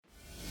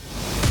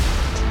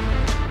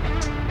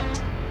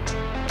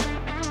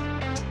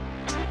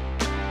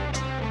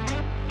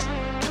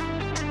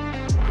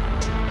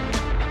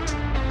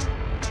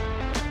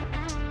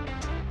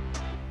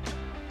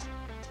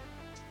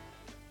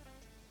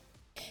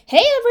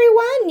Hey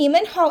everyone,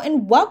 Nieman Ho,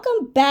 and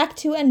welcome back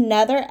to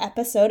another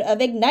episode of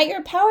Ignite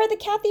Your Power, the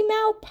Kathy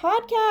Mao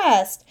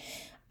podcast.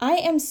 I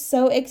am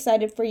so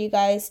excited for you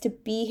guys to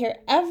be here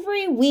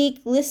every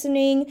week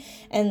listening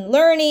and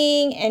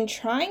learning and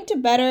trying to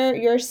better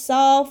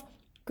yourself,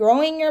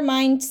 growing your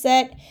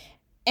mindset,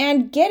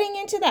 and getting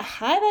into the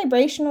high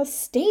vibrational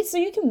state so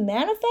you can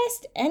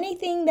manifest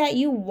anything that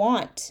you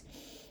want.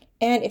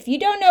 And if you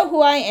don't know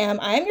who I am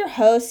your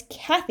host,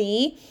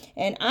 Kathy,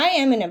 and I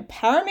am an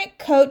empowerment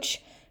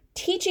coach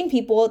teaching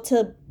people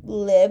to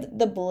live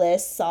the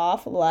bliss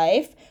soft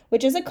life,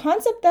 which is a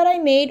concept that I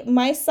made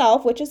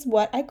myself, which is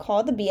what I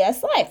call the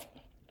BS life.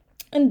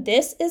 And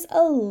this is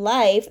a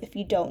life, if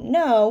you don't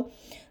know,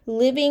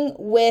 living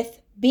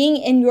with being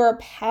in your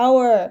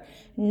power,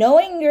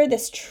 knowing you're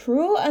this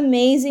true,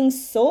 amazing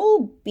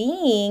soul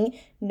being,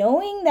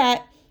 knowing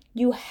that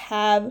you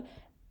have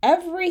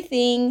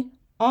everything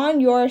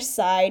on your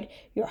side,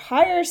 your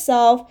higher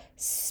self,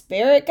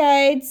 spirit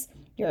guides,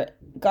 your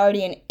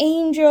guardian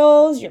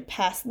angels, your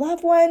past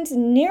loved ones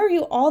near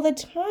you all the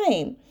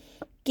time,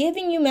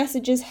 giving you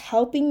messages,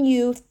 helping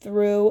you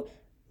through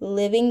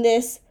living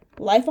this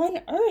life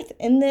on earth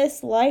in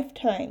this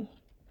lifetime.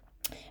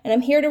 And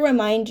I'm here to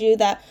remind you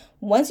that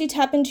once you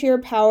tap into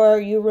your power,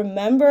 you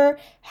remember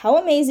how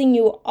amazing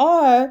you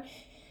are,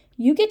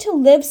 you get to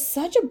live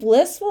such a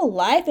blissful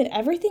life and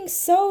everything's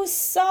so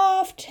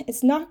soft.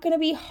 It's not going to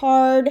be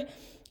hard.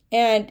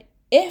 And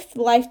if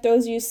life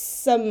throws you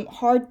some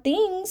hard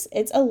things,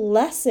 it's a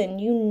lesson.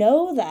 You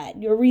know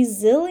that. You're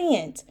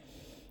resilient.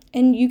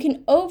 And you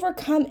can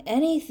overcome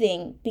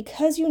anything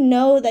because you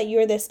know that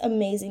you're this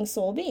amazing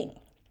soul being.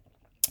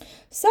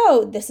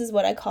 So this is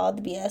what I call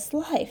the BS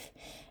life.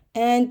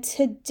 And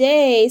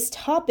today's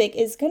topic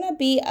is going to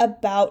be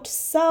about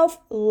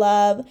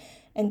self-love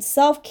and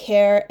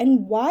self-care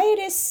and why it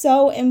is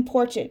so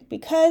important,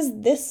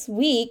 because this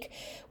week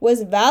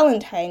was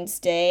Valentine's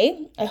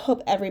Day. I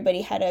hope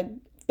everybody had a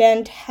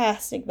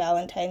fantastic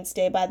Valentine's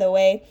Day, by the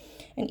way.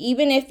 And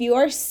even if you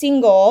are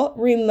single,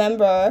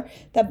 remember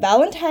that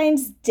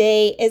Valentine's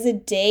Day is a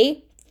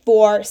day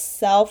for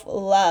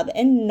self-love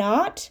and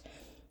not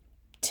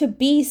to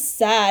be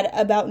sad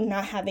about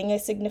not having a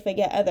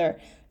significant other.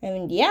 I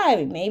mean,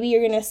 yeah, maybe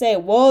you're going to say,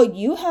 well,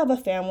 you have a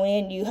family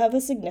and you have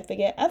a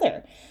significant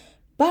other.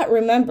 But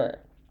remember,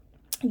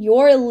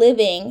 you're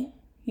living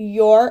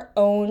your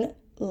own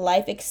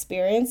life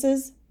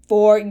experiences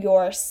for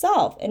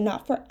yourself and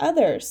not for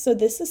others. So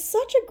this is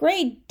such a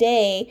great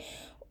day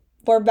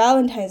for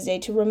Valentine's Day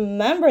to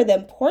remember the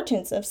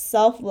importance of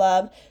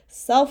self-love,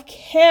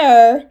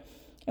 self-care.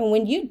 And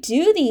when you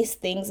do these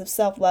things of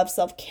self-love,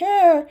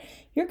 self-care,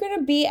 you're going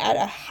to be at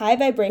a high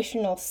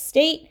vibrational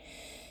state.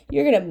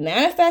 You're going to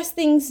manifest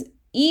things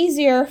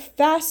easier,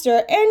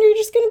 faster, and you're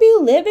just going to be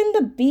living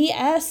the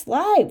BS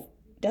life.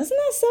 Doesn't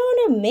that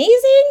sound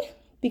amazing?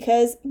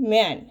 Because,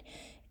 man,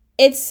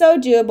 it's so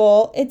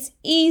doable. It's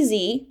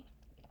easy.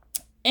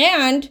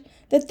 And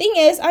the thing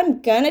is,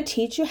 I'm going to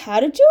teach you how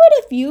to do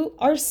it if you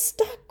are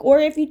stuck or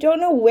if you don't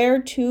know where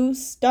to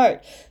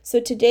start. So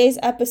today's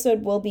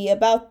episode will be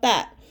about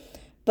that.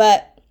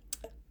 But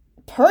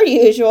per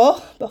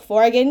usual,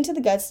 before I get into the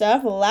good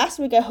stuff, last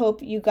week I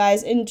hope you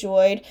guys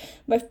enjoyed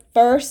my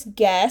first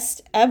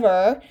guest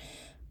ever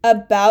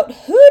about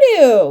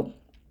hoodoo.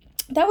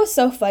 That was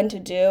so fun to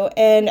do,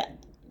 and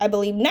I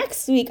believe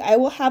next week I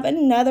will have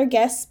another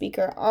guest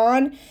speaker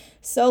on.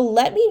 So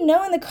let me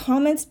know in the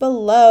comments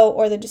below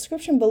or the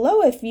description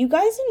below if you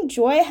guys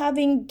enjoy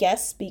having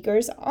guest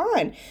speakers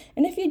on.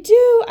 And if you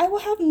do, I will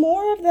have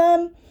more of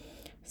them.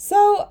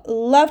 So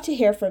love to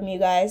hear from you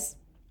guys.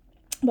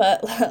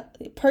 But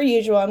per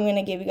usual, I'm going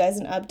to give you guys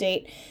an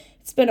update.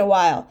 It's been a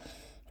while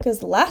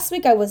because last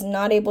week I was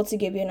not able to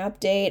give you an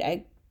update.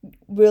 I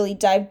really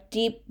dived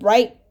deep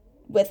right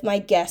with my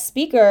guest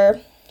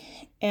speaker.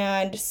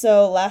 And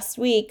so last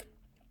week,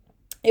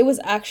 it was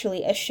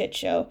actually a shit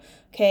show,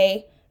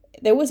 okay?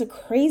 There was a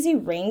crazy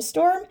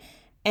rainstorm,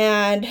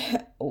 and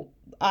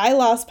I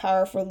lost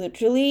power for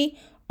literally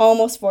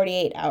almost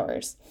 48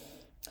 hours.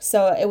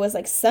 So it was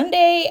like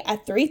Sunday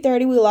at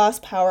 3:30, we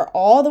lost power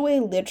all the way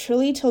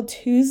literally till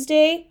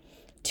Tuesday,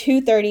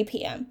 2:30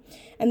 p.m.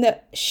 And the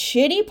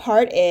shitty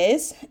part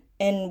is,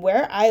 and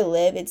where I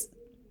live, it's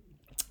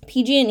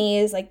PG&E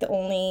is like the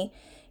only,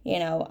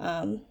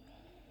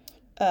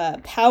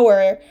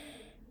 power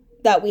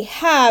that we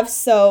have.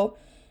 So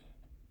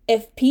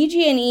if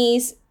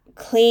PG&E's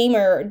claim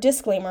or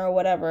disclaimer or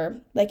whatever,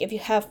 like if you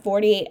have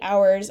 48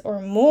 hours or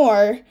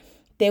more,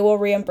 they will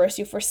reimburse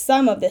you for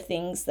some of the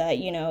things that,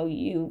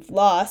 you've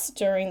lost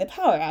during the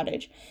power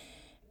outage.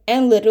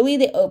 And literally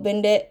they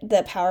opened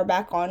the power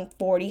back on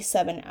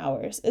 47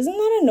 hours. Isn't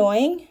that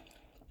annoying?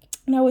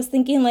 And I was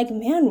thinking like,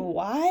 man,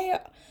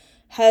 why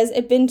has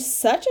it been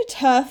such a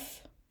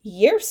tough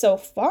year so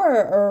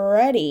far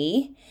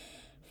already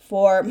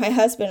for my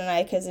husband and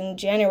I? Because in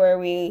January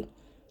we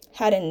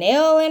had a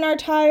nail in our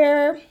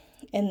tire,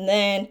 and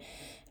then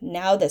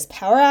now this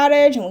power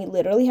outage, and we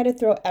literally had to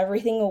throw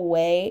everything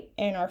away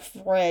in our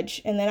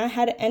fridge. And then I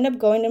had to end up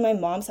going to my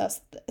mom's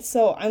house.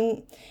 So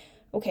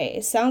Okay,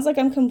 it sounds like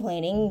I'm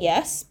complaining,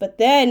 yes, but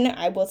then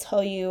I will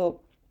tell you,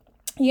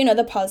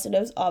 the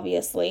positives,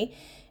 obviously,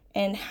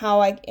 and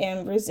how I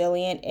am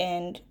resilient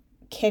and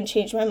can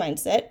change my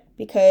mindset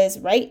because,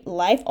 right,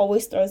 life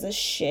always throws us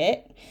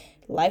shit.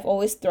 Life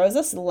always throws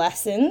us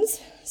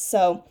lessons.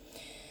 So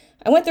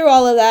I went through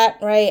all of that,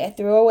 right? I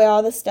threw away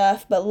all the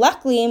stuff, but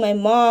luckily my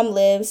mom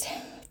lives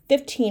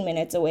 15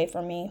 minutes away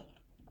from me.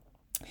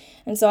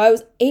 And so I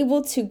was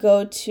able to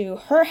go to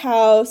her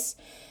house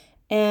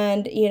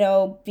and,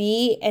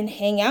 be and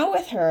hang out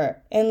with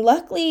her. And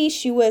luckily,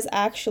 she was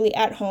actually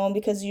at home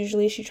because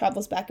usually she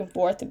travels back and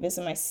forth to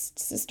visit my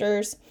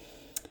sisters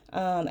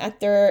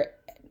at their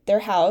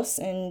house,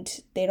 and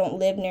they don't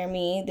live near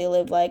me. They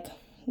live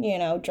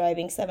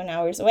driving 7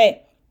 hours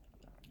away.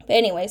 But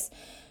anyways,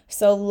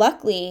 so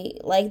luckily,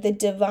 like the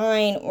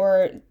divine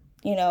or,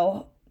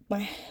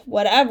 my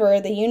whatever,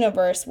 the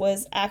universe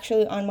was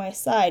actually on my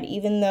side,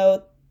 even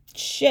though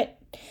shit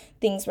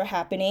things were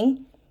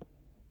happening.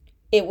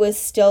 It was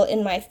still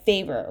in my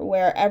favor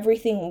where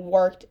everything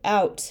worked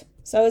out.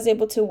 So I was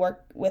able to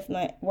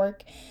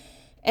work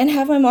and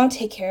have my mom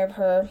take care of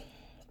her.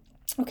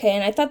 Okay,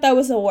 and I thought that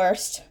was the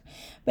worst.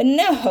 But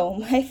no,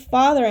 my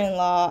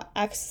father-in-law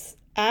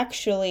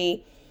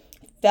actually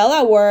fell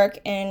at work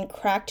and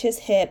cracked his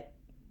hip.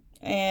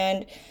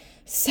 And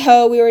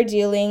so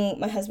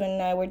my husband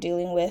and I were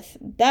dealing with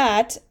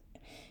that.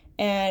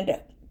 And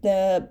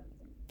the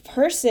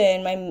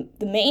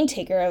main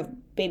taker of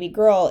baby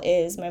girl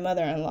is my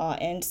mother-in-law,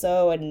 and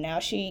so now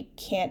she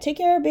can't take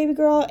care of baby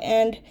girl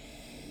and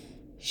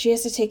she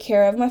has to take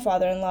care of my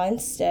father-in-law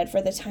instead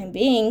for the time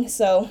being.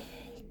 So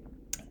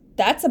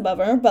that's a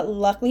bummer, but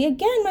luckily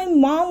again my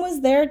mom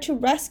was there to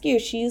rescue.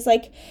 She's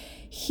like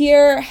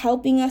here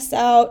helping us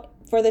out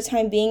for the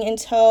time being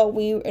until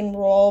we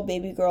enroll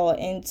baby girl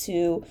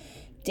into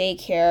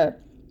daycare.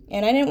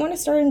 And I didn't want to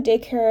start in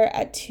daycare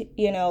at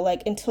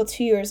until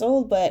 2 years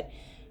old, but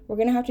we're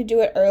going to have to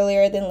do it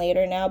earlier than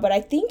later now. But I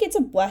think it's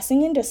a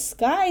blessing in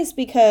disguise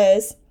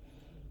because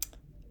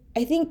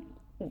I think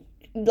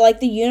like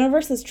the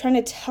universe is trying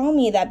to tell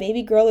me that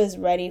baby girl is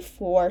ready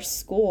for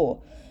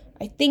school.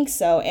 I think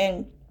so.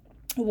 And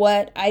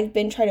what I've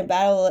been trying to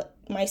battle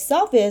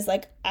myself is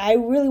like I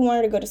really want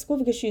her to go to school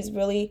because she's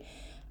really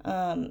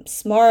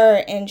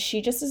smart and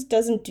she just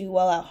doesn't do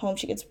well at home.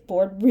 She gets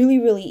bored really,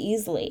 really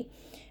easily.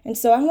 And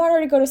so I want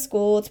her to go to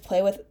school to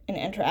play with and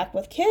interact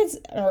with kids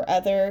or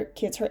other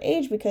kids her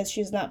age because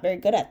she's not very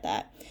good at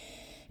that.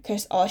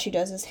 Because all she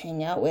does is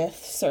hang out with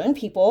certain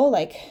people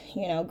like,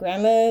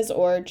 grandmas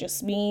or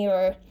just me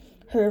or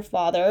her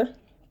father.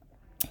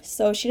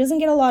 So she doesn't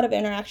get a lot of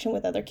interaction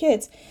with other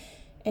kids.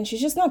 And she's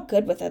just not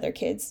good with other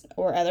kids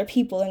or other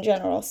people in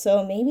general.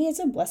 So maybe it's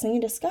a blessing in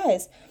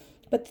disguise.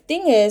 But the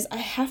thing is, I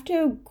have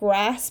to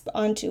grasp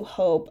onto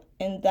hope.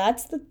 And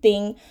that's the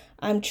thing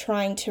I'm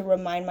trying to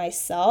remind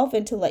myself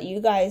and to let you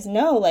guys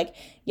know. Like,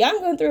 yeah, I'm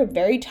going through a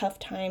very tough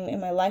time in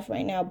my life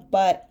right now,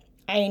 but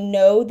I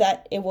know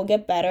that it will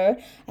get better.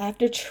 I have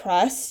to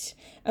trust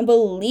and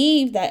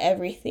believe that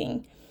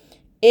everything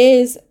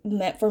is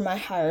meant for my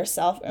higher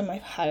self and my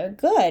higher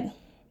good.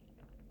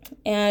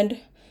 And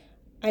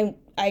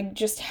I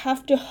just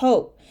have to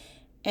hope.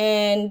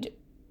 And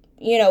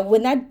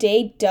when that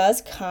day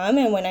does come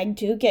and when I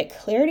do get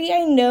clarity,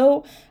 I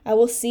know I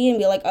will see and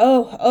be like,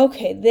 oh,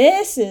 okay,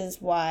 this is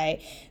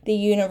why the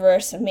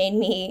universe made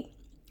me,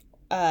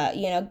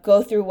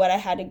 go through what I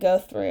had to go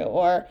through,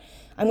 or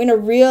I'm going to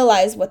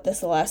realize what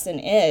this lesson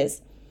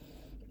is,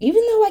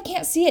 even though I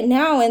can't see it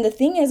now. And the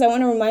thing is, I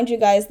want to remind you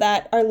guys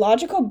that our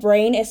logical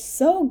brain is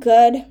so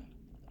good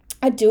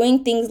at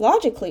doing things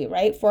logically,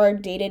 right? For our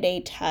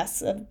day-to-day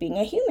tasks of being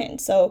a human.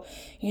 So,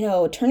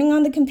 turning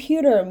on the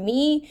computer,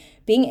 me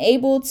being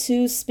able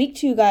to speak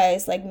to you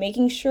guys, like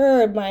making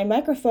sure my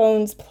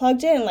microphone's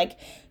plugged in, like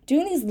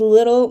doing these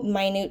little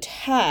minute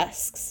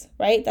tasks,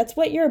 right? That's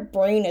what your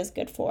brain is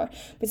good for.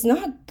 But it's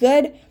not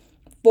good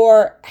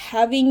for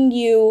having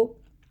you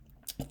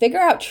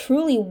figure out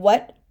truly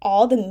what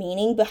all the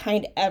meaning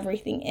behind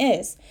everything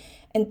is.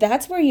 And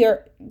that's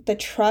where the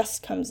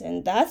trust comes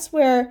in. That's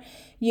where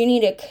you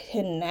need to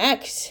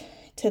connect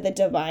to the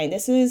divine.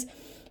 This is,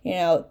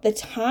 the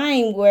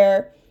time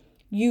where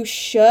you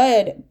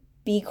should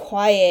be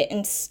quiet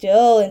and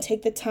still and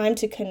take the time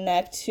to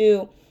connect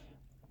to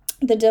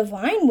the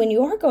divine when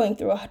you are going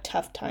through a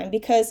tough time,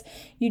 because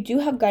you do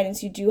have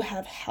guidance, you do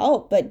have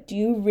help, but do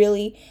you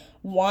really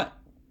want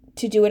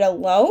to do it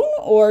alone,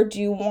 or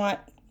do you want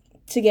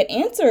to get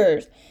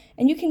answers?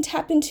 And you can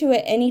tap into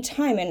it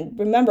anytime. And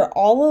remember,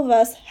 all of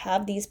us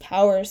have these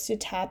powers to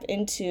tap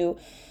into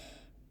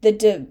the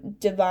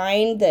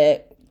divine,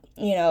 the,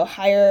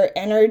 higher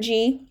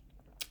energy.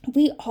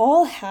 We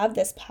all have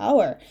this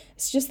power.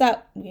 It's just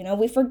that,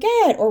 we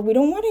forget, or we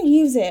don't want to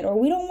use it, or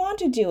we don't want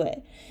to do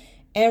it.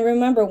 And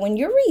remember, when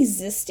you're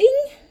resisting,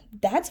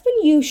 that's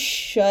when you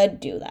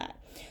should do that.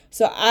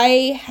 So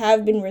I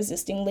have been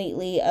resisting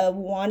lately of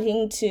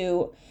wanting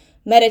to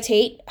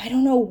meditate. I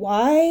don't know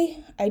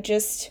why. I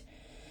guess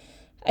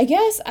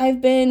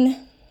I've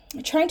been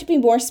trying to be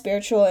more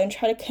spiritual and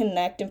try to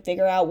connect and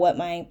figure out what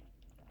my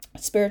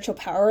spiritual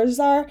powers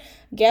are.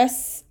 I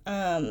guess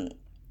I'm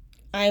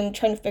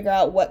trying to figure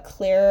out what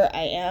clair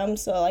I am.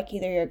 So like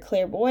either you're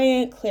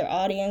clairvoyant,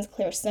 clairaudience,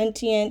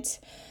 clairsentient,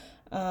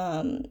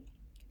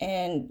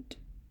 and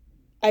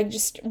I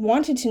just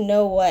wanted to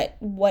know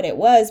what it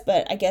was,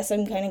 but I guess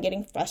I'm kind of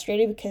getting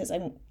frustrated because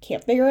I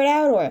can't figure it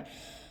out, or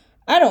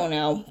I don't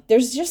know.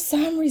 There's just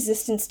some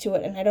resistance to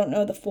it, and I don't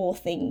know the full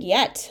thing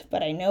yet,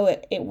 but I know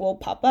it will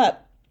pop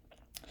up.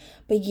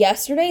 But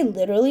yesterday,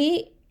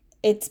 literally,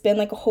 it's been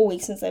like a whole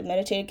week since I've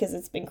meditated because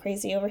it's been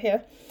crazy over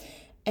here.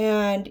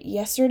 And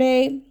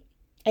yesterday,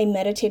 I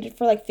meditated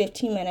for like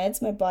 15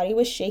 minutes. My body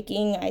was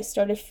shaking. I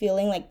started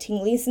feeling like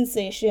tingly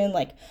sensation,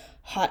 like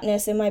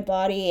hotness in my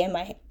body and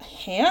my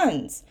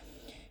hands.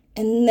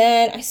 And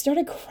then I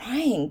started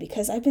crying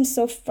because I've been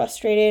so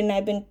frustrated and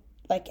I've been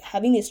like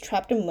having these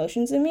trapped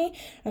emotions in me.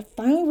 I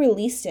finally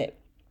released it.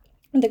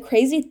 And the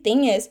crazy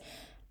thing is,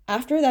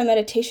 after that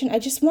meditation, I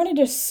just wanted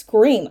to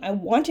scream. I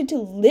wanted to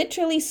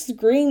literally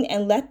scream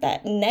and let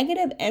that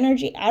negative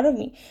energy out of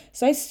me.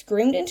 So I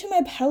screamed into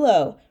my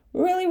pillow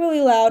really,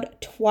 really loud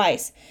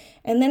twice.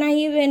 And then I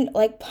even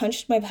like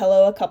punched my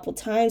pillow a couple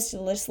times to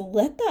just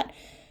let that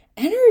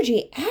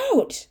energy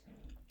out.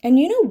 And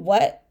you know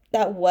what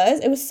that was?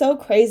 It was so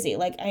crazy.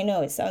 Like, I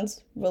know it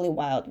sounds really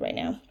wild right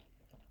now,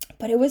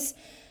 but it was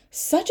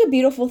such a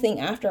beautiful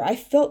thing after. I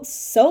felt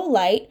so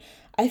light.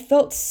 I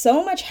felt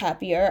so much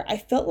happier. I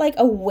felt like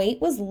a weight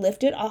was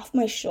lifted off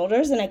my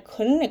shoulders and I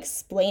couldn't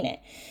explain it.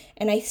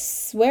 And I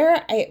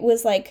swear it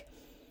was like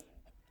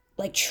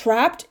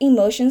trapped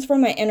emotions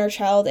from my inner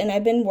child. And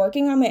I've been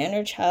working on my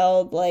inner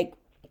child like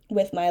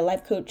with my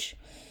life coach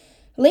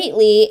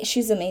lately.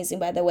 She's amazing,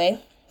 by the way.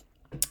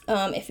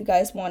 If you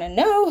guys want to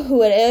know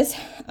who it is,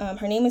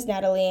 her name is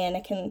Natalie, and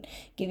I can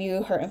give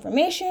you her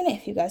information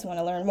if you guys want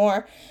to learn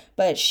more.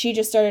 But she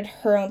just started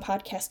her own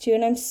podcast too,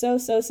 and I'm so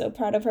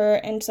proud of her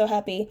and so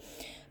happy.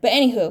 But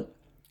anywho,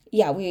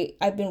 yeah,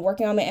 I've been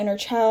working on my inner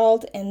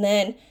child, and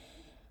then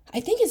I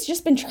think it's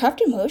just been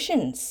trapped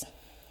emotions.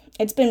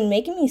 It's been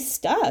making me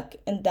stuck,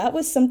 and that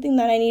was something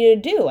that I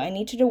needed to do. I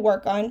needed to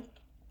work on,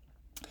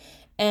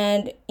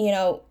 and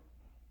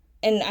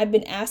and I've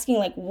been asking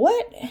like,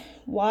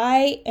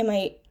 why am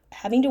I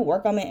having to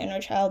work on my inner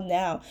child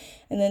now?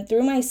 And then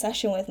through my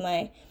session with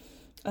my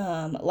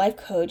life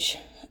coach,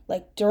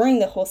 like during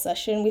the whole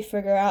session, we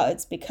figure out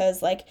it's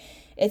because like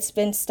it's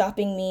been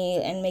stopping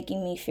me and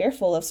making me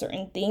fearful of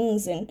certain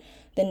things and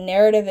the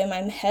narrative in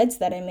my heads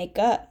that I make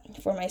up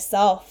for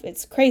myself.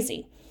 It's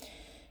crazy.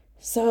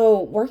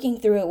 So working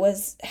through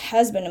it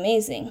has been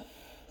amazing.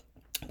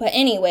 But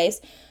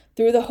anyways,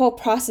 through the whole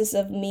process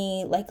of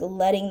me like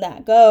letting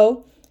that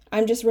go,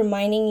 I'm just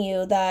reminding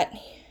you that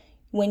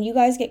when you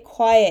guys get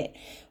quiet,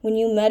 when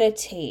you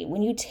meditate,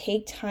 when you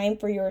take time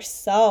for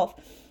yourself,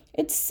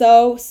 it's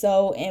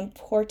so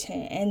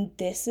important. And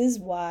this is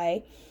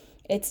why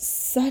it's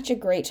such a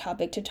great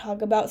topic to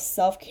talk about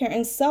self-care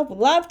and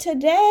self-love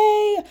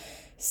today.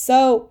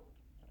 So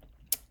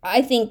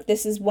I think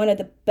this is one of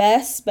the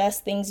best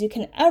things you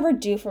can ever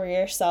do for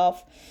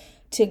yourself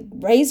to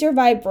raise your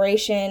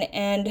vibration.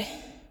 And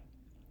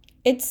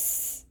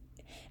it's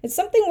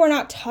something we're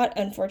not taught,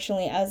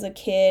 unfortunately, as a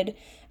kid,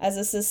 as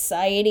a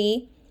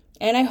society.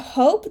 And I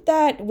hope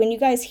that when you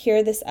guys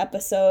hear this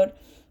episode,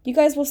 you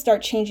guys will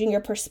start changing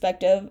your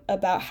perspective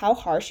about how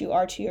harsh you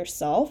are to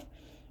yourself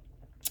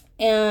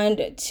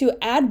and to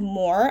add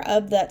more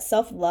of that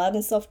self-love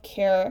and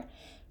self-care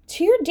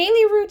to your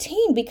daily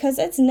routine, because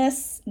it's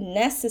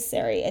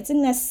necessary. It's a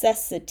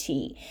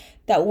necessity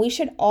that we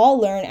should all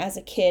learn as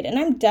a kid. And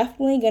I'm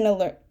definitely going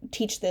to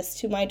teach this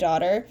to my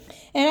daughter.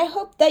 And I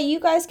hope that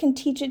you guys can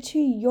teach it to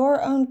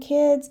your own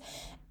kids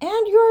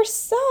and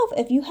yourself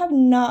if you have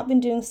not been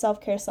doing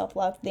self-care,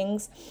 self-love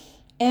things.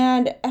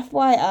 And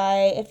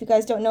FYI, if you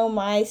guys don't know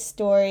my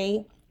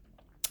story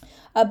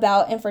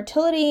about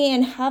infertility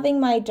and having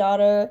my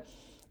daughter,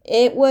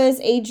 it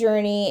was a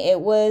journey. It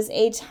was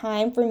a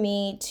time for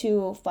me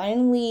to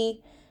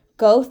finally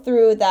go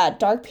through that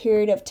dark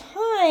period of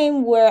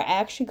time where I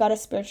actually got a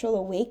spiritual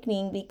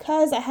awakening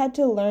because I had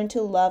to learn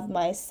to love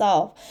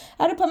myself.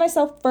 I had to put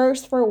myself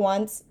first for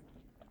once,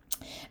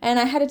 and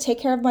I had to take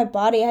care of my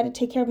body. I had to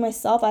take care of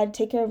myself. I had to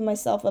take care of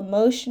myself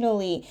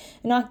emotionally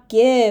and not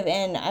give.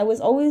 And I was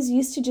always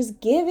used to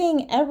just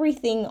giving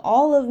everything,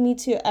 all of me,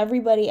 to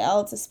everybody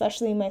else,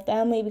 especially my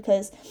family,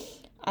 because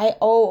I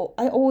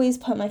always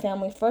put my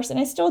family first, and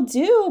I still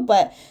do,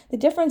 but the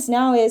difference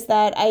now is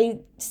that I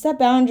set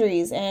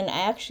boundaries and I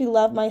actually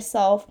love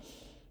myself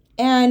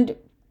and,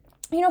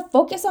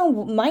 focus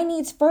on my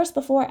needs first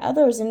before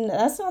others. And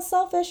that's not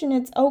selfish, and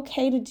it's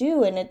okay to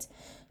do, and it's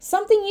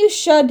something you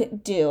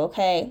should do,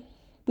 okay?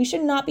 We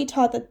should not be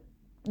taught that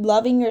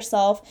loving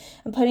yourself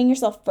and putting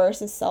yourself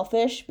first is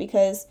selfish,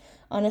 because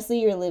honestly,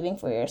 you're living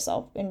for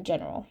yourself in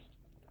general.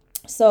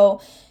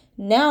 So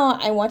now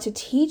I want to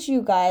teach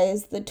you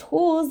guys the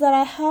tools that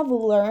I have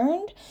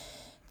learned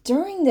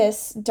during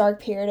this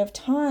dark period of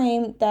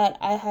time that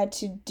I had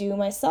to do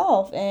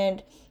myself.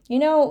 And,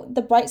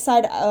 the bright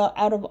side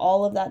out of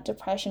all of that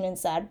depression and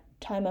sad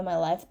time in my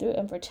life through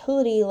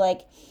infertility,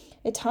 like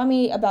it taught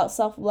me about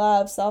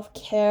self-love,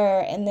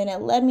 self-care, and then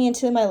it led me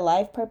into my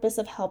life purpose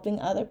of helping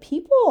other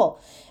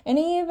people. And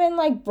it even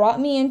like brought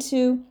me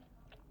into,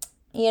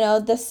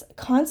 this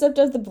concept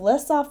of the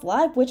bliss off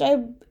life, which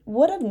I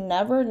would have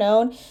never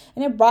known.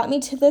 And it brought me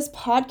to this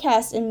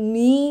podcast and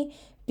me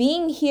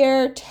being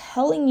here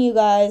telling you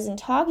guys and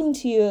talking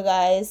to you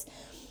guys.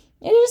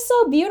 It is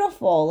so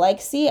beautiful. Like,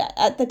 see,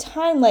 at the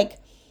time, like,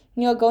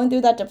 going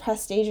through that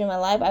depressed stage in my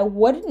life, I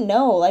wouldn't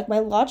know. Like, my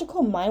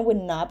logical mind would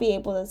not be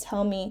able to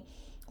tell me,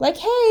 like,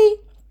 hey,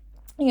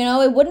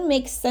 it wouldn't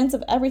make sense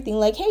of everything.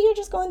 Like, hey, you're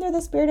just going through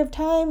this period of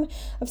time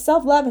of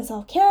self-love and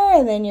self-care,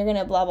 and then you're going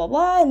to blah, blah,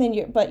 blah, and then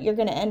you're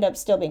going to end up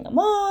still being a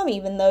mom,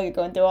 even though you're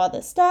going through all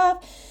this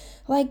stuff.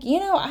 Like,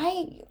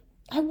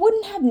 I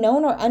wouldn't have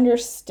known or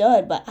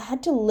understood, but I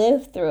had to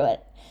live through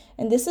it.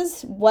 And this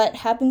is what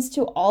happens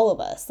to all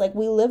of us. Like,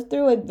 we live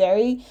through a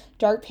very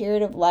dark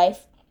period of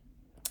life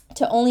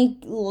to only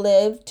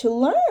live to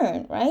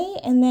learn, right?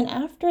 And then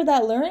after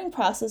that learning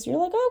process, you're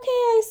like, okay,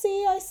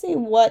 I see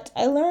what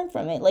I learned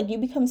from it. Like, you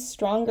become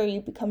stronger,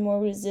 you become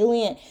more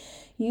resilient,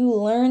 you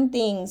learn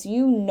things,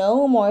 you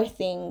know more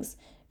things.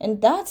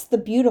 And that's the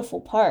beautiful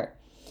part.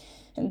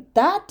 And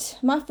that,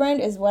 my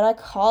friend, is what I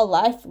call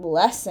life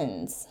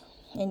lessons.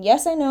 And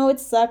yes, I know it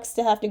sucks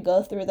to have to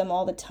go through them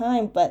all the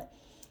time, but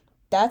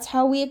that's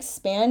how we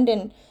expand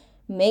and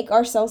make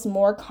ourselves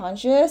more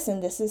conscious.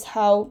 And this is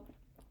how,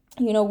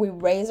 we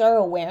raise our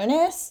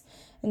awareness.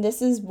 And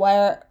this is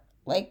where,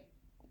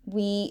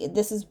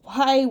 this is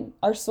why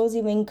our souls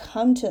even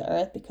come to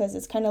earth, because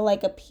it's kind of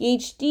like a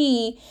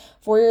PhD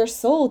for your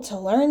soul to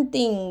learn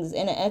things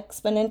in an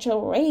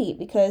exponential rate.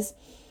 Because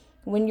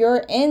when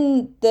you're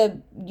in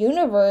the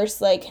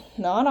universe, like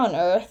not on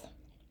earth,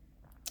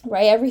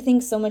 right,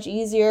 everything's so much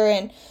easier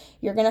and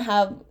you're going to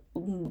have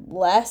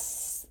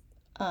less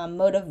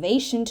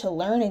motivation to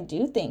learn and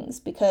do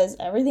things because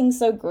everything's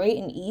so great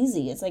and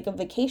easy. It's like a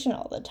vacation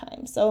all the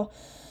time. So,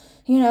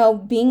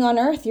 being on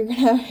earth,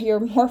 you're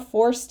more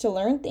forced to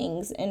learn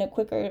things in a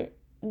quicker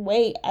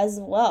way as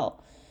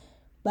well.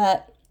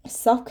 But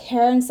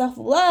self-care and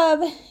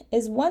self-love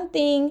is one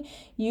thing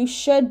you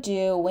should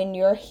do when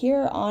you're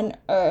here on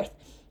earth.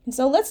 And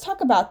so let's talk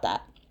about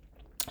that.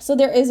 So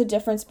there is a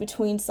difference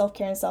between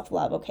self-care and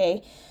self-love,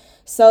 okay?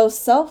 So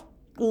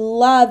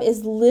self-love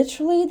is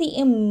literally the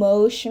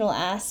emotional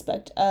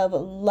aspect of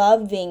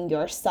loving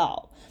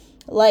yourself.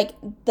 Like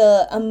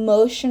the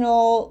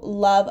emotional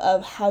love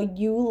of how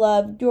you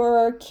love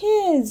your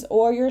kids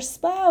or your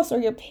spouse or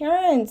your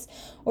parents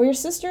or your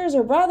sisters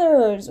or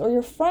brothers or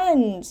your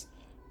friends,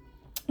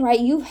 right?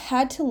 You've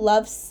had to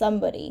love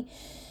somebody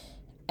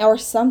or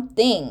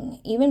something,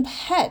 even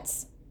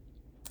pets.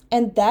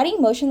 And that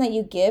emotion that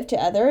you give to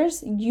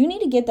others, you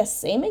need to give the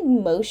same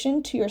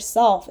emotion to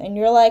yourself. And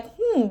you're like,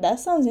 that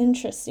sounds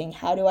interesting.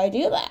 How do I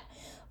do that?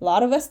 A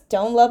lot of us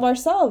don't love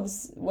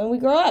ourselves when we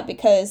grow up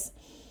because,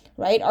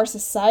 right, our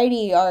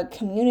society, our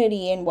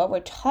community, and what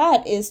we're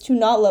taught is to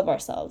not love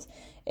ourselves.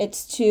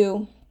 It's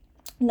to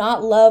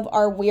not love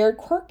our weird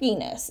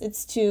quirkiness.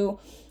 It's to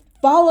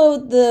follow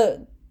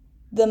the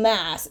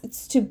mass.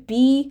 It's to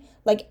be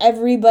like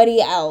everybody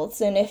else.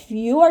 And if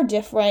you are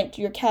different,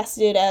 you're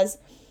casted as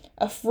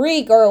a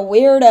freak or a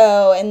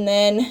weirdo, and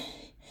then,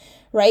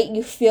 right,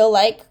 you feel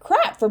like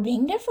crap for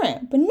being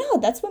different. But no,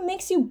 that's what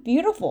makes you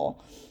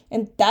beautiful.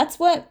 And that's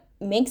what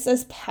makes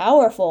us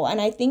powerful. And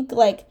I think,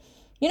 like,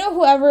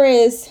 whoever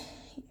is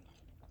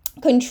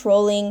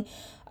controlling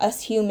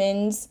us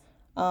humans,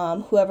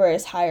 whoever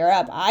is higher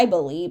up, I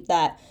believe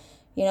that,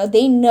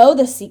 they know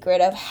the secret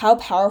of how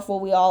powerful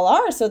we all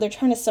are. So they're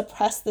trying to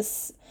suppress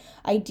this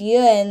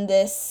idea and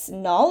this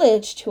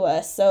knowledge to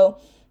us. So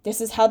this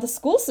is how the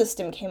school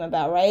system came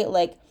about, right?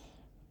 Like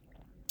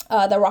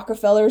the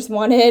Rockefellers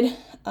wanted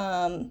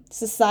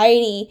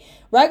society,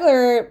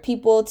 regular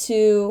people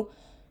to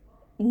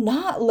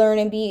not learn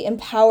and be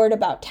empowered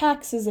about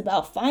taxes,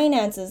 about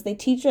finances. They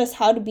teach us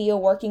how to be a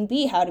working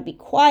bee, how to be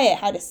quiet,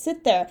 how to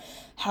sit there,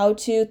 how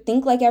to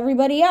think like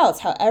everybody else,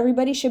 how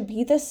everybody should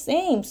be the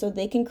same so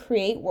they can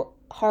create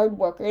hard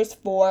workers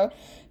for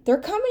their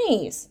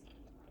companies.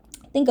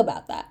 Think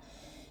about that.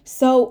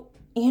 So,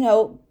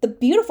 the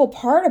beautiful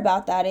part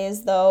about that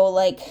is, though,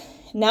 like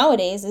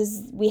nowadays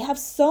is we have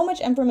so much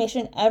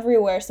information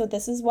everywhere. So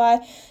this is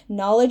why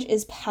knowledge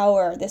is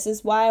power. This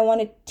is why I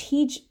want to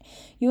teach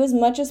you as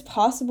much as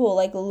possible,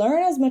 like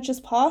learn as much as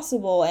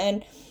possible.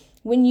 And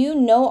when you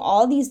know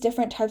all these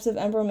different types of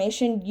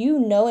information, you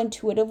know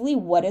intuitively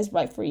what is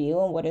right for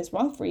you and what is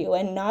wrong for you.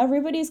 And not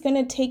everybody's going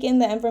to take in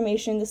the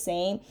information the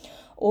same,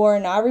 or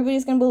not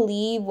everybody's going to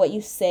believe what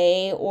you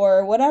say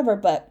or whatever,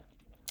 but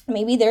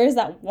maybe there is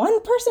that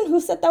one person who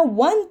said that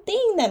one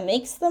thing that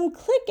makes them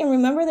click and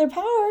remember their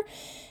power,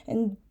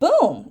 and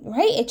boom,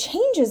 right? It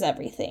changes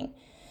everything.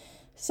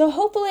 So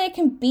hopefully I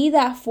can be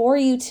that for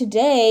you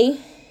today.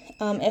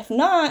 If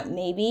not,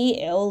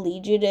 maybe it'll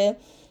lead you to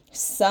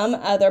some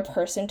other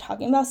person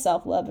talking about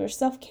self-love or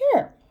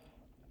self-care.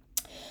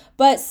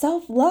 But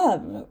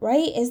self-love,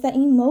 right, is that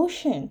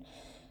emotion.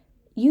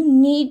 You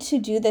need to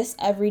do this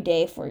every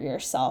day for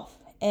yourself.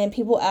 And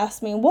people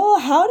ask me, well,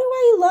 how do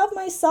I love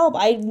myself?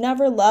 I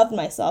never loved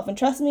myself. And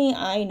trust me,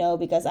 I know,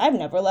 because I've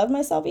never loved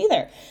myself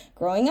either.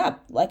 Growing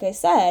up, like I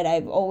said,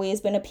 I've always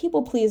been a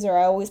people pleaser.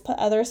 I always put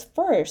others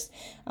first.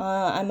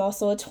 I'm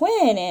also a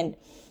twin, and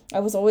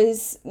I was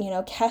always,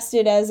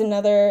 casted as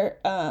another,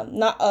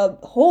 not a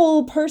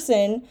whole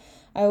person.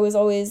 I was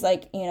always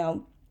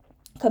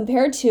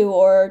compared to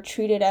or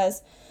treated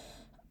as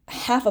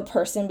half a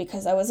person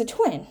because I was a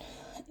twin.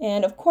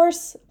 And of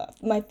course,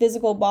 my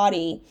physical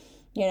body,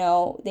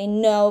 they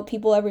know,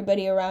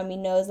 everybody around me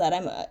knows that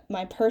I'm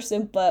my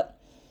person, but,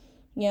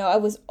 I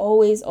was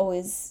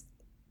always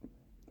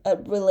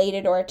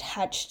related or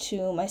attached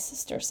to my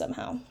sister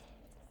somehow.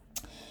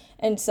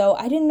 And so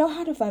I didn't know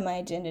how to find my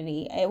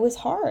identity. It was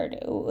hard.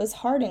 It was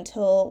hard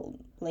until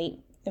late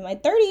in my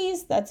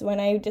 30s. That's when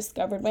I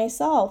discovered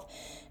myself.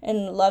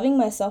 And loving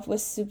myself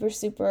was super,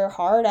 super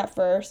hard at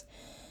first.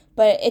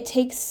 But it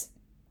takes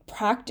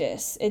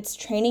practice. It's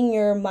training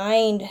your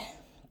mind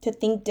to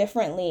think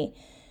differently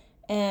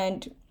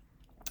and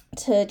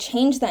to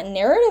change that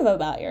narrative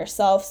about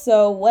yourself.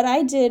 So what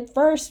I did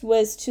first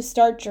was to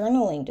start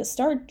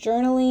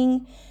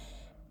journaling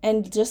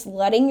and just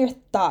letting your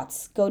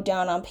thoughts go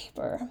down on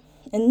paper.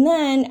 And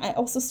then I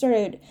also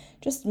started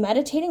just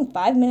meditating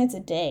 5 minutes a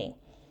day,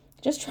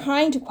 just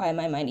trying to quiet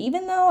my mind,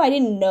 even though I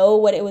didn't know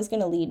what it was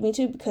going to lead me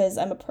to, because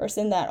I'm a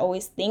person that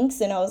always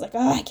thinks, and I was like,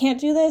 I can't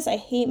do this. I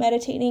hate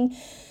meditating.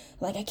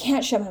 I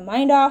can't shut my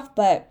mind off.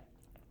 But,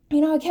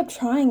 I kept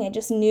trying. I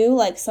just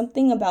knew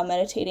something about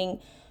meditating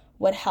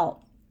would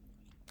help.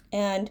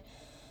 And,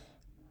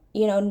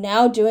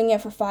 now doing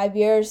it for 5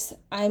 years,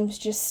 I'm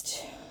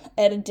just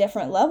at a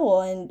different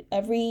level. And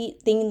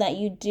everything that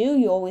you do,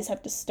 you always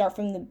have to start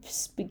from the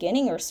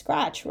beginning or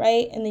scratch,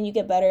 right? And then you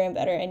get better and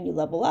better, and you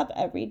level up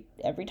every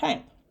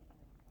time.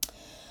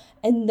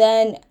 And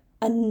then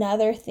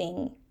another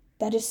thing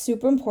that is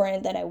super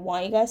important that I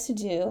want you guys to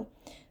do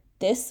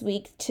this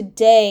week,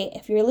 today,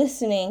 if you're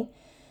listening,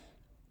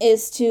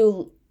 is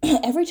to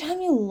every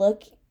time you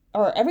look,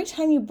 or every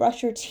time you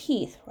brush your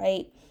teeth,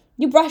 right?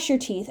 You brush your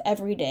teeth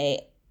every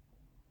day,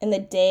 in the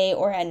day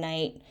or at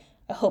night.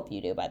 I hope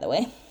you do, by the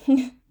way.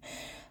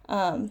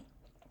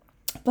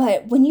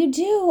 But when you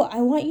do,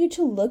 I want you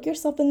to look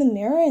yourself in the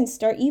mirror and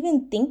start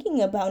even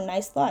thinking about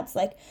nice thoughts,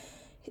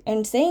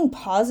 and saying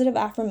positive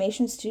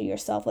affirmations to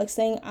yourself,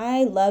 saying,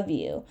 I love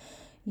you.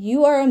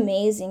 You are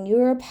amazing.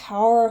 You are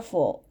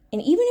powerful.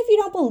 And even if you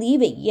don't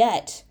believe it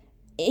yet,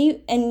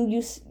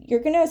 you're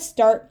going to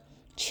start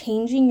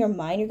changing your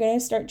mind. You're going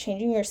to start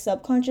changing your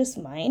subconscious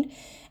mind.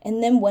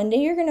 And then one day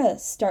you're going to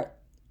start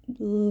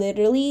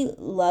literally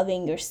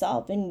loving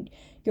yourself, and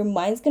your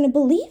mind's going to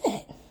believe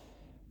it.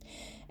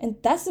 And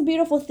that's the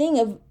beautiful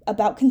thing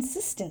about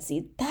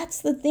consistency.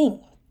 That's the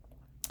thing.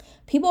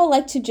 People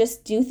like to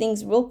just do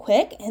things real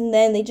quick and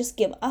then they just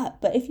give up.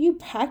 But if you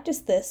practice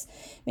this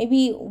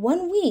maybe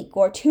 1 week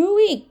or 2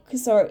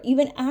 weeks, or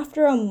even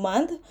after a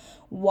month,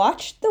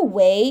 watch the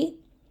way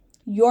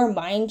your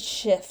mind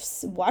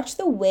shifts. Watch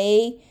the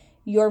way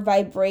your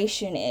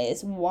vibration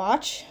is.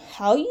 Watch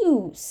how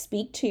you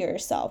speak to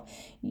yourself.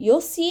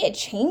 You'll see it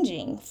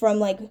changing from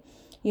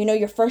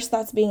your first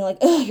thoughts being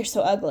oh, you're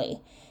so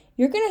ugly.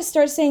 You're going to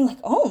start saying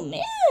oh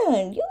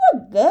man, you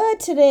look good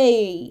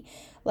today.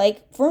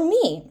 For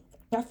me,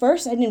 at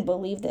first I didn't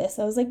believe this.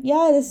 I was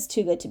yeah, this is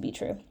too good to be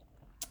true.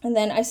 And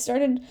then I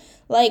started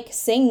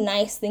saying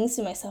nice things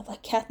to myself,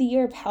 Kathy,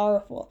 you're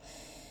powerful.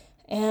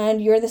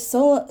 And you're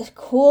the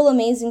cool,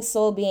 amazing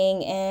soul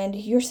being, and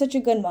you're such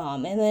a good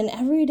mom. And then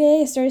every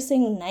day I started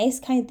saying nice,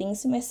 kind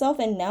things to myself.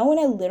 And now when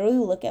I literally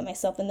look at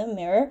myself in the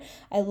mirror,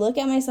 I look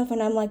at myself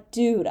and I'm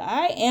dude,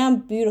 I am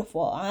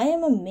beautiful. I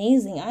am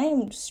amazing. I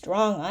am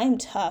strong. I am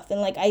tough.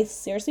 And I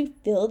seriously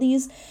feel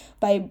these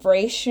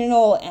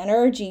vibrational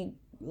energy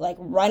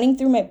running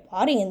through my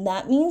body. And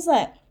that means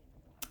that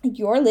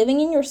you're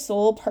living in your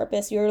soul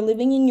purpose. You're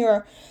living in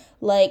your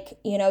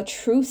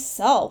true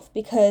self,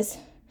 because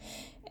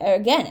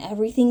again,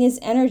 everything is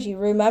energy.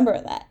 Remember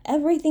that.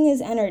 Everything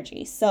is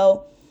energy.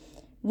 So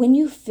when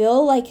you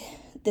feel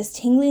this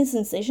tingling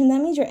sensation,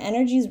 that means your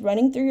energy is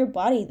running through your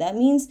body. That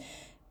means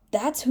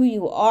that's who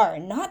you are,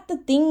 not the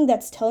thing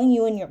that's telling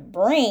you in your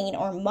brain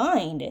or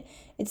mind.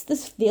 It's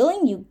this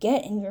feeling you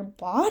get in your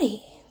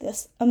body,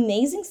 this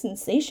amazing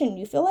sensation.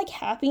 You feel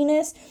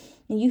happiness,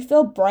 and you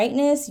feel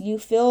brightness, you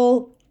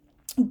feel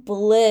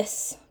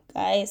bliss.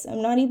 Guys,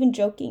 I'm not even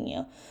joking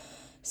you.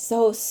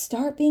 So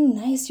start being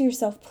nice to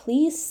yourself.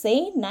 Please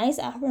say nice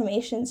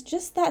affirmations.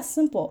 Just that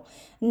simple.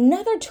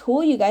 Another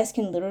tool you guys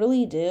can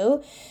literally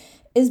do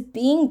is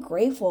being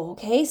grateful,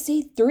 okay?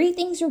 Say 3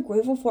 things you're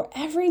grateful for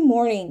every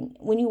morning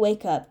when you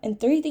wake up, and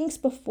 3 things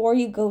before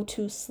you go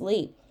to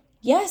sleep.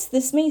 Yes,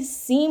 this may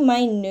seem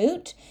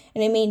minute,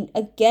 and it may,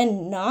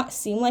 again, not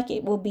seem like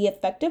it will be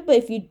effective, but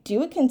if you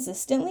do it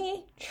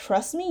consistently,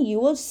 trust me,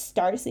 you will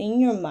start seeing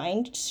your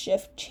mind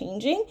shift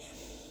changing.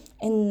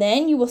 And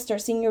then you will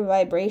start seeing your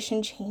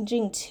vibration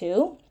changing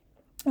too.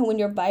 And when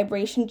your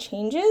vibration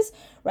changes,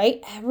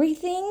 right,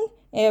 everything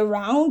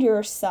around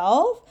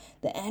yourself,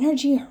 the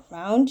energy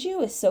around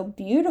you is so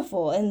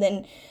beautiful. And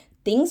then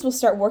things will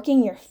start working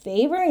in your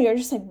favor, and you're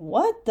just like,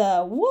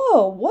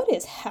 what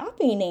is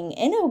happening,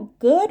 in a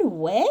good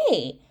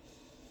way.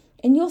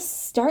 And you'll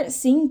start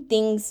seeing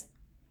things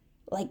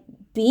like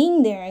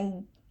being there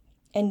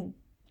and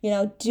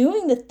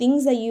doing the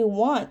things that you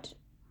want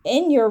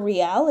in your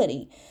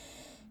reality.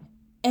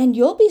 And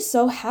you'll be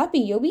so happy.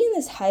 You'll be in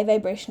this high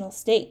vibrational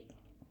state.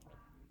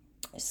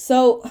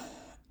 So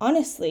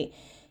honestly,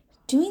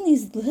 doing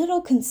these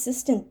little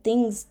consistent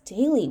things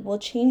daily will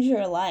change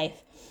your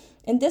life.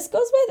 And this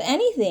goes with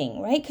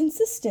anything, right?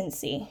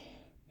 Consistency.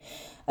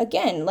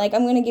 Again, like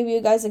I'm going to give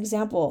you guys an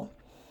example.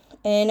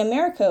 In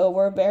America,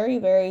 we're very,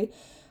 very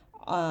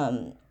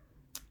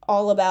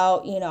all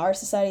about, our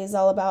society is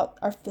all about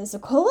our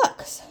physical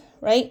looks,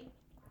 right?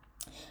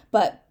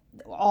 But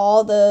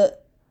all the,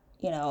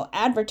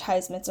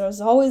 advertisements are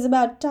always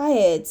about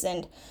diets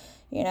and,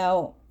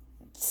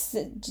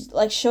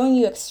 like showing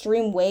you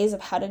extreme ways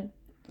of how to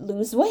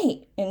lose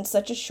weight in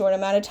such a short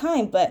amount of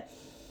time. But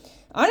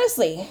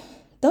honestly,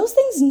 those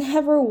things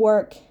never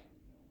work.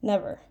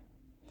 Never.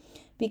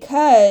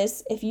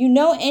 Because if you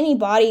know any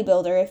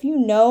bodybuilder, if you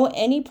know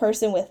any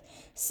person with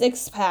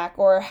six-pack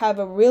or have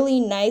a really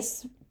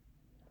nice,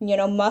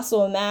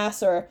 muscle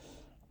mass or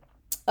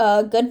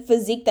a good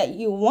physique that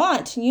you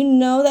want, you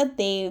know that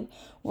they've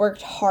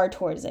worked hard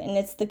towards it. And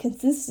it's the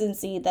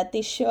consistency that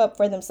they show up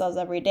for themselves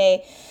every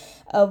day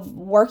of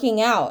working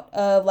out,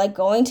 of like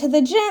going to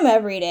the gym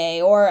every day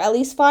or at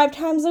least 5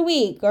 times a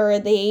week, or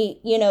they,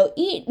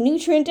 eat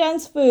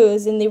nutrient-dense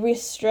foods and they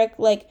restrict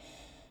like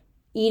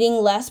eating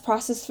less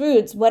processed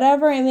foods,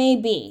 whatever it may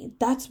be.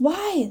 That's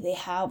why they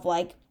have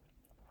like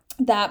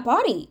that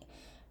body.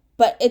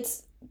 But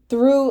it's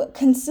through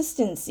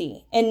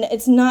consistency. And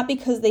it's not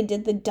because they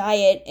did the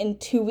diet in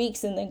 2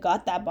 weeks and then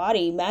got that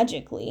body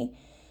magically.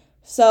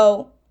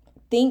 So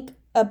think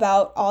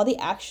about all the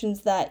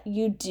actions that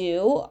you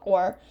do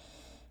or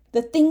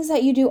the things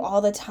that you do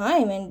all the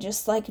time and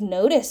just like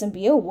notice and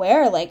be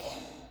aware, like,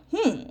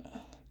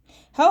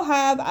 how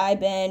have I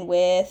been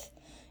with,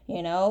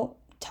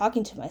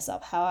 talking to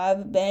myself, how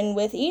I've been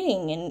with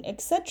eating and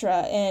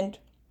etc. And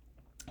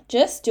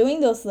just doing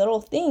those little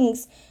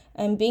things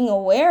and being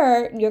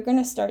aware, you're going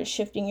to start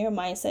shifting your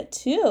mindset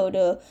too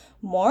to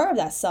more of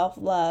that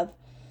self-love.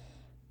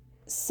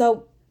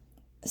 So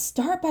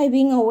start by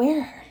being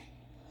aware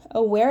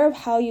of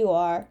how you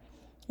are.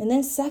 And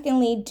then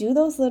secondly, do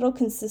those little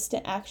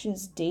consistent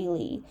actions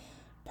daily.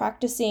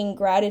 Practicing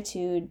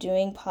gratitude,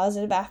 doing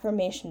positive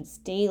affirmations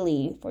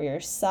daily for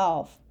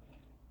yourself.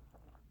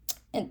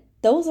 And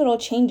those little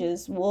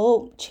changes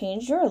will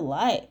change your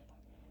life.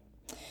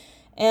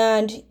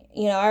 And, I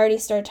already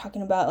started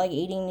talking about like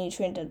eating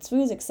nutrient-dense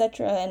foods,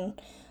 etc.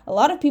 And a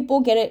lot of people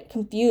get it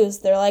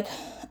confused. They're like,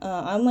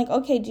 I'm like,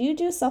 okay, do you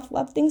do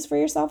self-love things for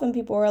yourself? And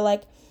people are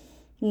like,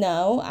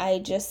 no, I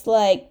just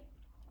like,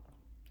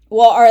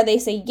 or they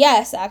say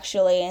yes,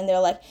 actually. And they're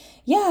like,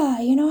 yeah,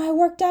 I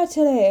worked out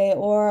today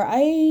or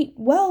I ate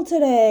well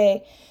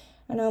today.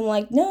 And I'm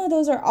like, no,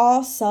 those are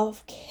all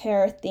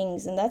self-care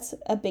things. And that's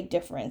a big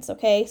difference,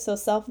 okay? So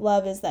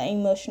self-love is that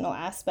emotional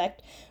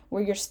aspect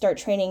where you start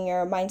training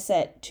your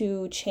mindset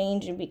to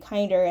change and be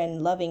kinder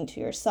and loving to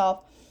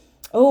yourself.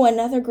 Oh,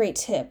 another great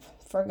tip,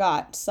 for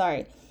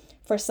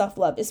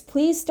self-love is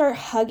please start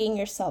hugging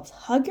yourself.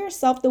 Hug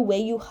yourself the way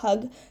you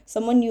hug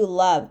someone you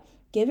love.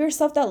 Give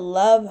yourself that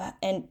love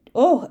and,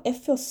 it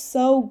feels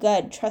so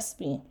good, trust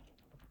me.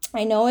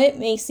 I know it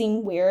may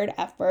seem weird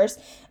at first,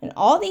 and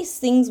all these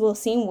things will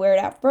seem weird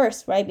at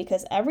first, right?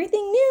 Because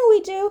everything new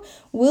we do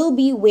will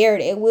be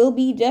weird. It will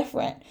be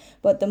different.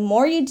 But the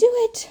more you do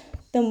it,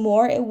 the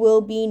more it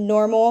will be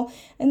normal,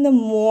 and the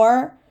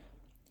more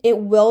it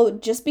will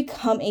just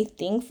become a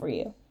thing for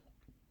you.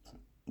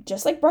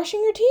 Just like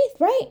brushing your teeth,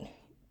 right?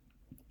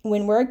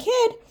 When we're a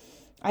kid,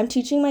 I'm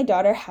teaching my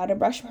daughter how to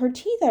brush her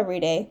teeth every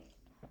day.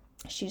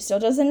 She still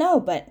doesn't know,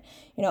 but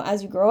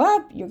as you grow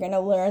up, you're going to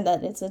learn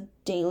that it's a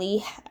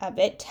daily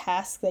habit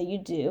task that you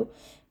do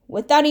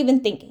without even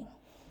thinking.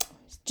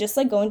 It's just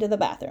like going to the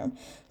bathroom.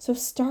 So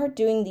start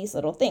doing these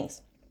little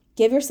things.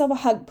 Give yourself a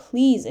hug,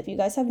 please, if you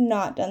guys have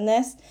not done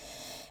this.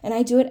 And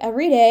I do it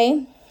every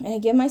day, and I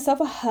give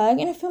myself a hug,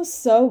 and it feels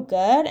so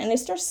good, and I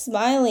start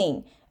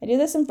smiling. I do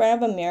this in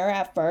front of a mirror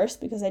at first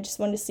because I just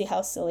wanted to see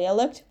how silly I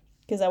looked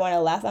because I want to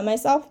laugh at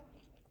myself.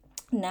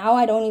 Now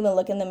I don't even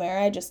look in the mirror,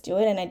 I just do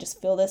it, and I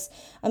just feel this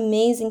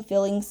amazing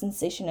feeling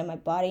sensation in my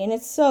body, and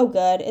it's so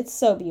good, it's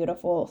so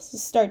beautiful, so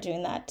start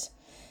doing that.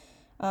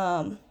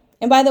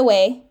 And by the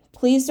way,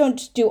 please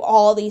don't do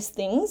all these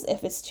things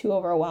if it's too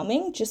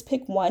overwhelming. Just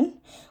pick one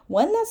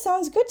that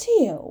sounds good to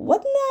you, one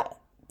that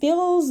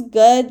feels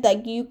good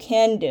that you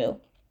can do.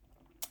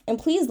 And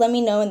please let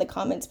me know in the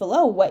comments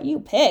below what you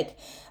pick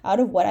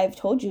out of what I've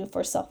told you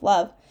for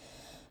self-love.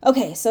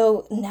 Okay,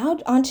 so now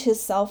on to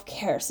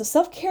self-care. So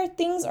self-care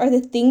things are the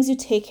things you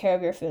take care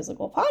of your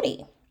physical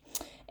body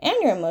and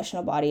your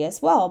emotional body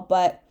as well.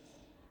 But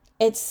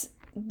it's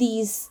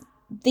these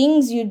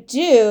things you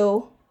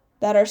do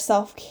that are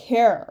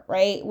self-care,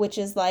 right? Which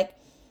is like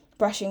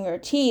brushing your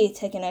teeth,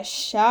 taking a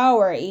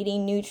shower,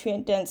 eating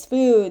nutrient-dense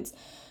foods,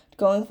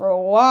 going for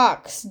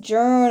walks,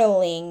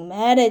 journaling,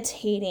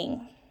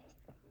 meditating.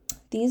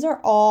 These are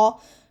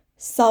all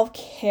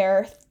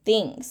self-care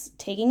things.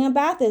 Taking a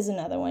bath is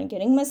another one,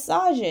 getting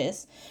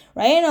massages,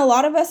 right? And a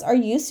lot of us are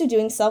used to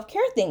doing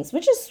self-care things,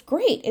 which is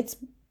great. It's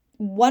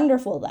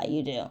wonderful that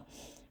you do.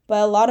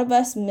 But a lot of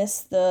us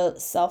miss the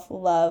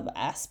self-love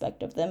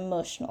aspect of the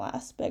emotional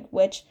aspect,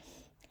 which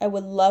I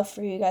would love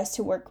for you guys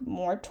to work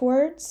more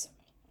towards.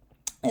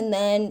 And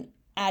then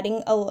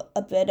adding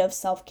a bit of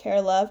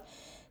self-care love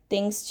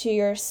things to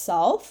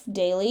yourself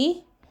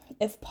daily,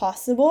 if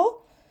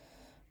possible.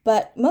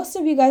 But most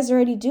of you guys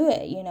already do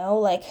it,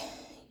 like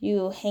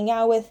you hang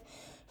out with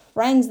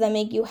friends that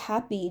make you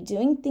happy.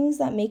 Doing things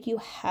that make you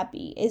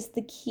happy is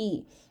the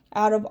key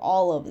out of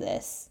all of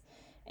this.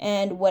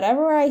 And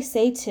whatever I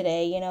say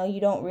today, you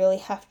don't really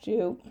have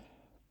to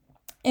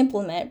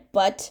implement,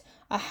 but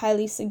I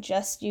highly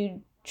suggest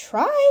you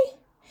try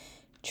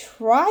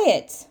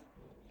it.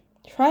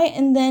 Try it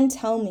and then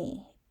tell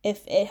me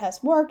if it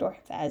has worked or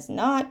if it has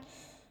not.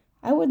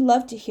 I would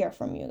love to hear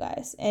from you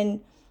guys.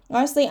 And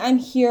honestly, I'm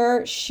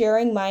here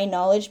sharing my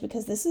knowledge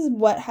because this is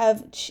what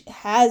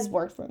has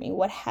worked for me,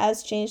 what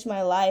has changed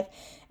my life.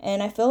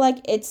 And I feel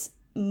like it's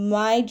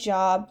my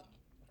job,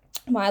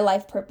 my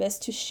life purpose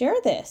to share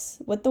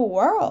this with the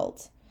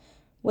world,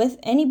 with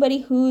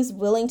anybody who's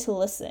willing to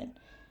listen.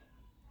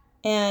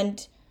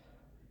 And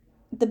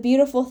the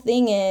beautiful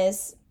thing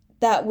is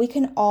that we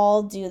can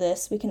all do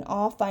this. We can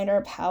all find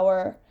our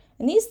power.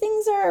 And these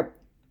things are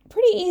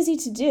pretty easy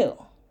to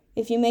do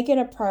if you make it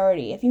a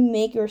priority, if you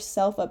make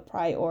yourself a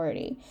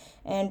priority.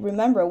 And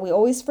remember, we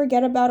always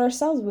forget about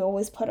ourselves. We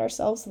always put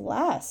ourselves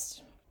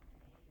last.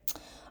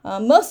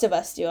 Most of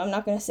us do. I'm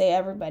not going to say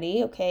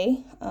everybody,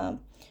 okay?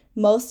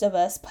 Most of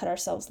us put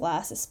ourselves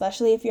last,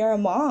 especially if you're a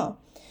mom,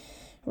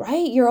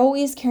 right? You're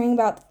always caring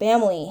about the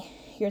family.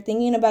 You're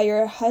thinking about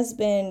your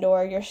husband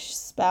or your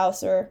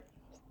spouse or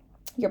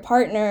your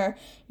partner.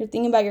 You're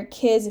thinking about your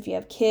kids if you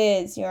have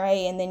kids, right?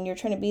 And then you're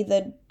trying to be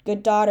the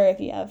good daughter if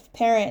you have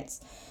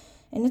parents.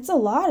 And it's a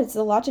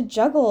lot to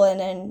juggle. And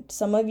then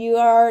some of you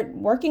are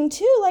working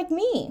too, like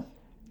me,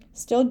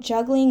 still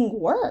juggling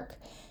work.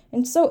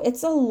 And so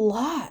it's a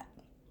lot.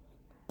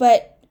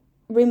 But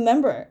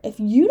remember, if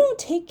you don't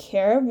take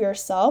care of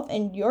yourself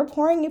and you're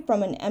pouring it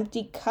from an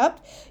empty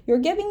cup, you're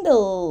giving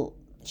the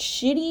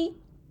shitty,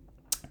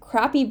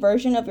 crappy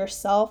version of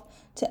yourself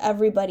to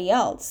everybody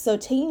else. So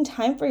taking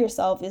time for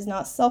yourself is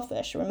not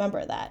selfish.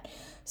 Remember that.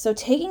 So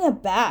taking a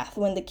bath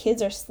when the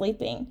kids are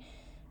sleeping,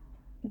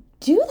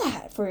 do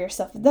that for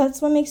yourself.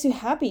 That's what makes you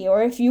happy.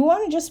 Or if you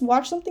want to just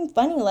watch something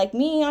funny like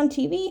me on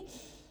TV,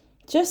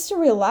 just to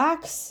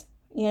relax,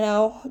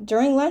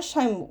 during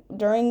lunchtime,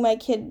 during my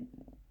kid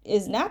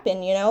is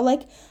napping,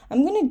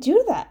 I'm going to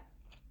do that.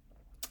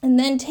 And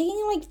then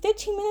taking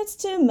 15 minutes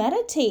to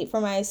meditate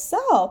for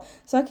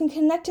myself so I can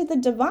connect to the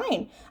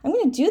divine. I'm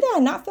going to do that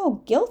and not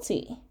feel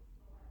guilty.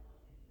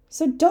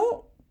 So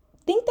don't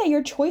think that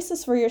your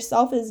choices for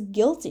yourself is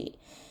guilty.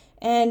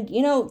 And,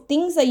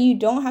 things that you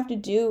don't have to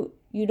do,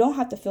 you don't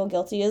have to feel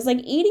guilty, is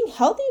like eating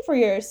healthy for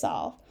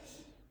yourself.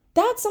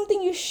 That's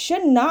something you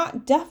should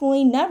not,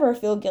 definitely never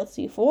feel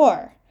guilty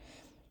for.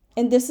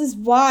 And this is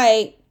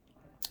why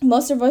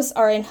most of us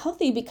are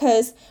unhealthy,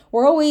 because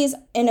we're always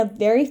in a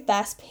very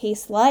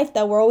fast-paced life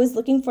that we're always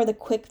looking for the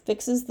quick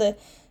fixes, the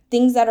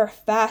things that are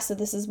fast. So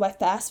this is why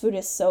fast food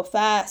is so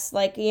fast.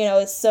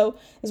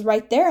 It's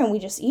right there and we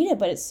just eat it,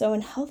 but it's so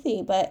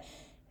unhealthy. But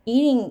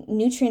eating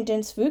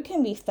nutrient-dense food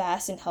can be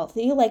fast and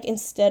healthy.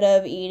 Instead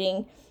of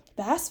eating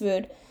fast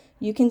food,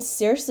 you can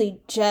seriously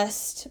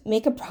just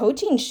make a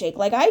protein shake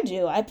like I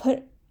do. I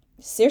put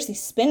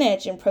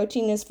spinach, and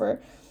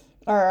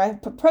I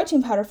put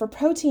protein powder for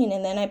protein,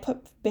 and then I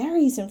put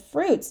berries and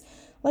fruits.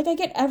 I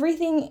get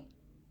everything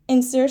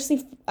in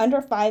seriously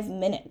under 5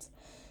 minutes.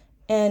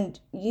 And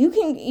you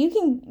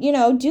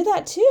can do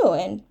that too.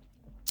 And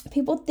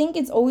people think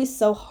it's always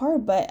so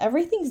hard, but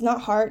everything's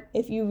not hard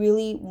if you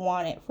really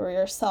want it for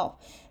yourself.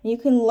 And you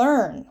can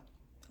learn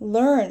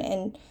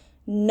and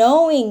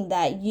knowing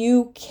that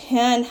you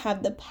can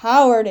have the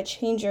power to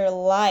change your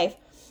life.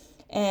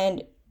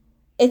 And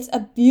it's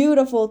a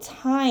beautiful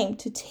time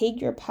to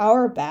take your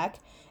power back.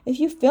 If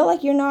you feel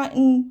like you're not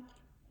in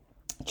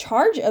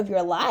charge of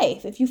your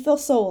life, if you feel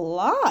so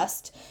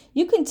lost,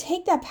 you can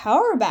take that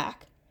power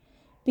back,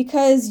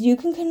 because you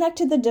can connect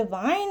to the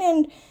divine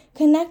and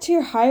connect to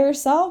your higher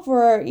self,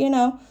 or,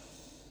 your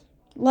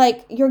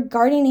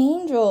guardian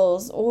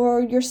angels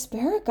or your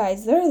spirit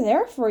guides. They're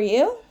there for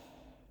you.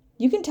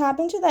 You can tap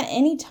into that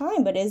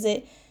anytime, but is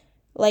it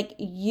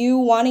you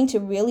wanting to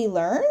really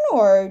learn,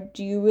 or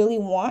do you really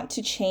want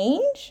to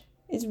change?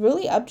 It's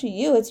really up to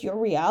you. It's your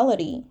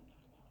reality.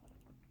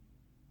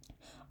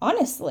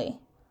 Honestly.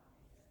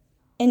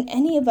 And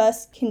any of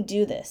us can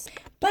do this.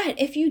 But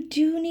if you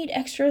do need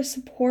extra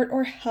support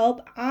or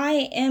help,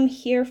 I am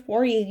here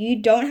for you.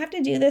 You don't have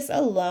to do this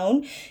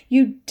alone.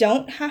 You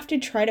don't have to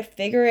try to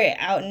figure it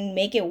out and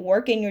make it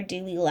work in your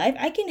daily life.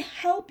 I can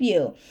help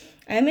you.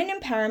 I'm an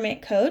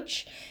empowerment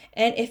coach.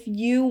 And if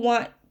you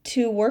want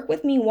to work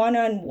with me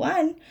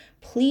one-on-one,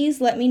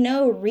 please let me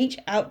know. Reach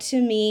out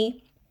to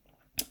me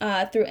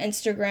through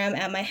Instagram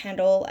at my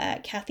handle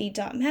at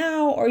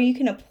kathy.mao, or you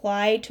can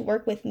apply to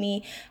work with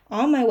me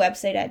on my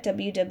website at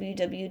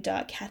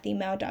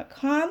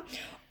www.kathymao.com.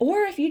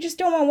 Or if you just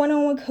don't want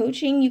one-on-one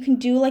coaching, you can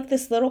do like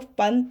this little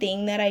fun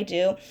thing that I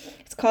do.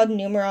 It's called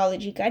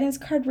numerology guidance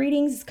card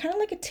readings. It's kind of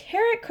like a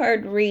tarot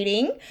card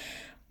reading,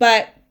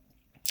 but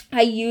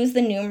I use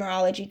the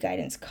numerology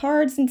guidance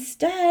cards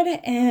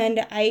instead,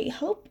 and I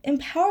help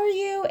empower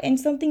you in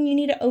something you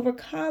need to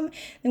overcome.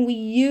 And we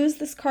use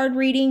this card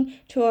reading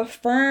to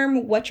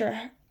affirm what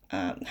your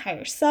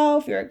higher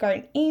self, your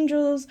guardian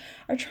angels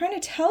are trying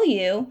to tell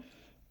you.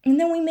 And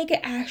then we make an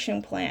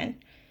action plan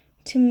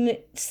to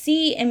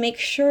see and make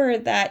sure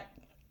that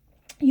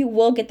you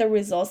will get the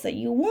results that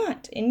you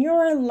want in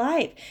your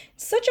life.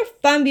 It's such a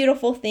fun,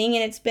 beautiful thing,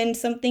 and it's been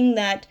something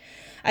that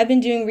I've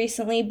been doing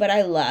recently, but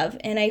I love,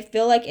 and I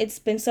feel like it's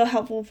been so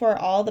helpful for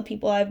all the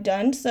people I've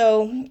done.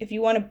 So if you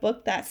want to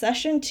book that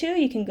session too,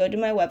 you can go to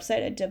my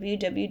website at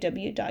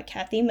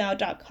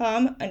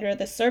www.kathymao.com under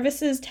the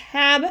services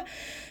tab.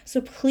 So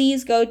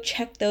please go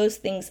check those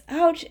things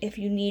out if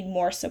you need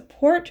more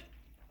support.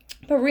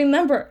 But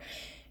remember,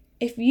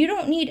 if you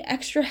don't need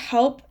extra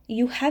help,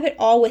 you have it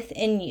all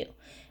within you.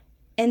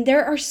 And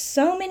there are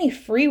so many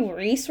free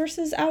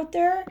resources out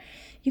there.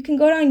 You can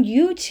go on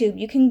YouTube,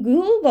 you can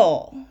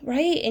Google,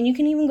 right? And you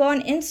can even go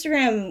on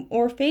Instagram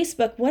or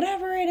Facebook,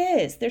 whatever it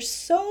is. There's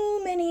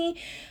so many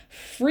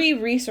free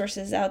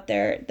resources out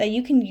there that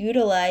you can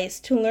utilize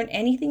to learn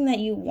anything that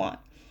you want.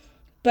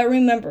 But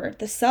remember,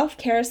 the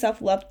self-care,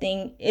 self-love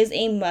thing is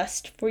a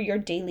must for your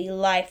daily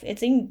life.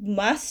 It's a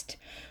must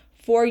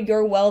for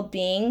your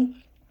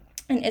well-being,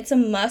 and it's a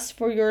must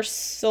for your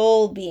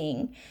soul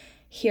being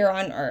here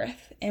on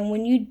earth. And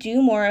when you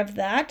do more of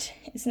that,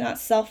 it's not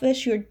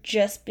selfish. You're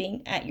just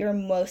being at your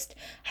most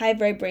high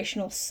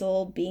vibrational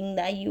soul being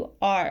that you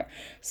are.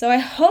 So I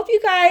hope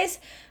you guys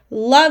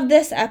love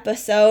this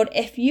episode.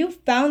 If you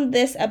found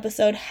this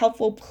episode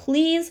helpful,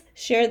 please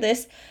share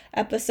this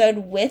episode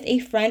with a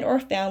friend or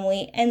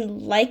family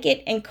and like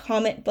it and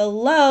comment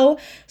below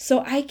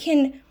so I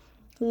can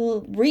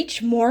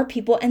reach more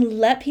people and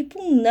let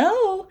people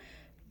know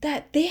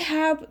that they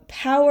have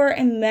power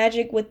and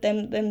magic with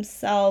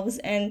themselves.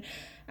 And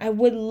I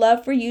would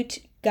love for you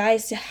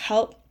guys to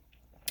help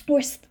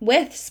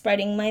with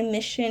spreading my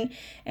mission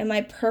and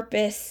my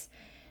purpose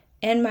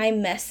and my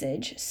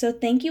message. So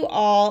thank you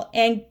all,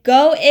 and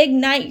go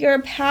ignite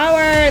your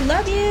power.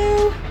 Love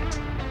you.